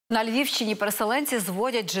На Львівщині переселенці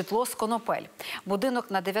зводять житло з конопель.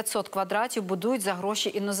 Будинок на 900 квадратів будують за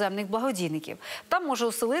гроші іноземних благодійників. Там може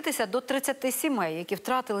оселитися до 30 сімей, які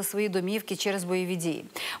втратили свої домівки через бойові дії.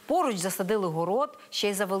 Поруч засадили город, ще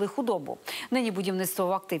й завели худобу. Нині будівництво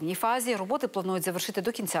в активній фазі. Роботи планують завершити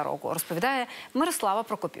до кінця року, розповідає Мирослава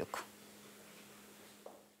Прокопюк.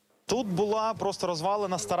 Тут була просто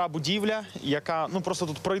розвалена стара будівля, яка, просто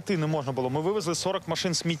тут пройти не можна було. Ми вивезли 40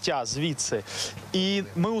 машин сміття звідси. І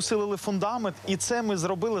ми усилили фундамент, і це ми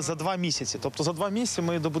зробили за 2 місяці. Тобто за 2 місяці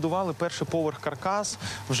ми добудували перший поверх каркас,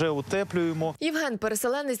 вже утеплюємо. Євген,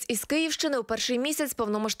 переселенець із Київщини, у перший місяць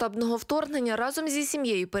повномасштабного вторгнення разом зі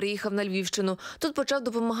сім'єю переїхав на Львівщину. Тут почав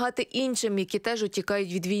допомагати іншим, які теж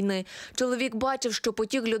утікають від війни. Чоловік бачив, що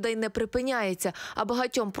потік людей не припиняється, а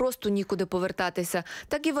багатьом просто нікуди повертатися.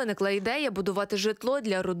 Так і виникла ідея будувати житло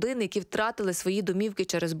для родин, які втратили свої домівки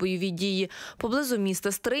через бойові дії. Поблизу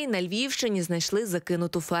міста Стрий на Львівщині знайшли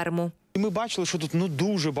закинуту ферму. І ми бачили, що тут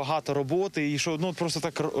дуже багато роботи, і що просто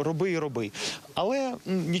так роби і роби. Але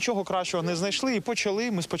нічого кращого не знайшли, і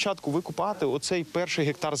почали ми спочатку викупати оцей перший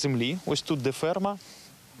гектар землі, ось тут де ферма.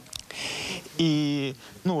 І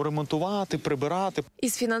ремонтувати, прибирати.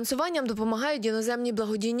 Із фінансуванням допомагають іноземні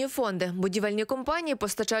благодійні фонди. Будівельні компанії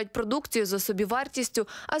постачають продукцію за собівартістю,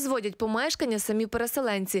 а зводять помешкання самі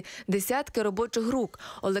переселенці. Десятки робочих рук.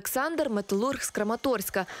 Олександр – металург з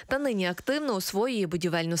Краматорська та нині активно освоює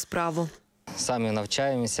будівельну справу. Самі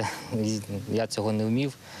навчаємося, я цього не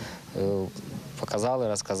вмів. Показали,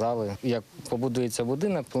 розказали. Як побудується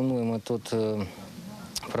будинок, плануємо тут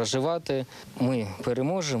проживати. Ми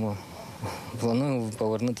переможемо. Плануємо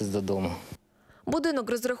повернутися додому. Будинок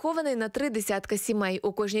розрахований на 3 десятка сімей.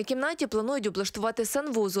 У кожній кімнаті планують облаштувати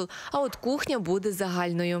санвузол, а от кухня буде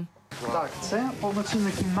загальною. Так, це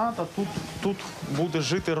повноцінна кімната, тут буде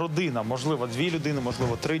жити родина, можливо 2 людини,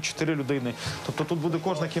 можливо 3-4 людини. Тобто тут буде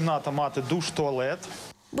кожна кімната мати душ, туалет.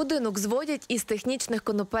 Будинок зводять із технічних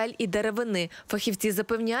конопель і деревини. Фахівці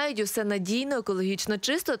запевняють, усе надійно, екологічно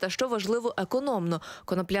чисто та, що важливо, економно.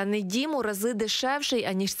 Конопляний дім у рази дешевший,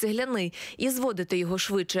 аніж цегляний, і зводити його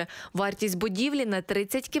швидше. Вартість будівлі на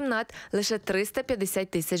 30 кімнат – лише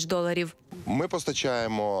 $350 000. Ми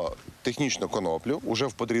постачаємо технічну коноплю уже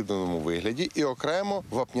в подрібненому вигляді і окремо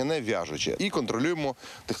вапняне в'яжуче. І контролюємо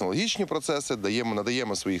технологічні процеси,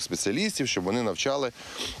 надаємо своїх спеціалістів, щоб вони навчали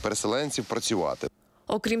переселенців працювати.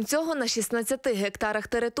 Окрім цього, на 16 гектарах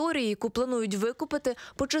території, яку планують викупити,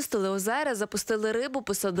 почистили озера, запустили рибу,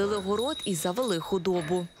 посадили город і завели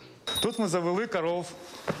худобу. Тут ми завели коров,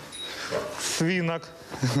 свинок.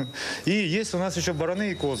 І є у нас ще барани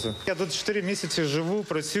і кози. Я тут 4 місяці живу,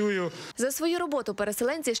 працюю. За свою роботу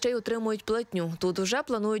переселенці ще й отримують платню. Тут уже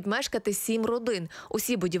планують мешкати 7 родин.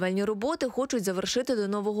 Усі будівельні роботи хочуть завершити до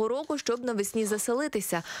Нового року, щоб навесні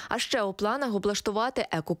заселитися. А ще у планах облаштувати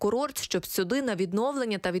екокурорт, щоб сюди на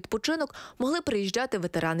відновлення та відпочинок могли приїжджати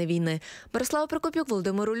ветерани війни. Мирослава Прокопюк,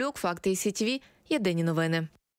 Володимир Улюк, Факти СІТВ. Єдині новини.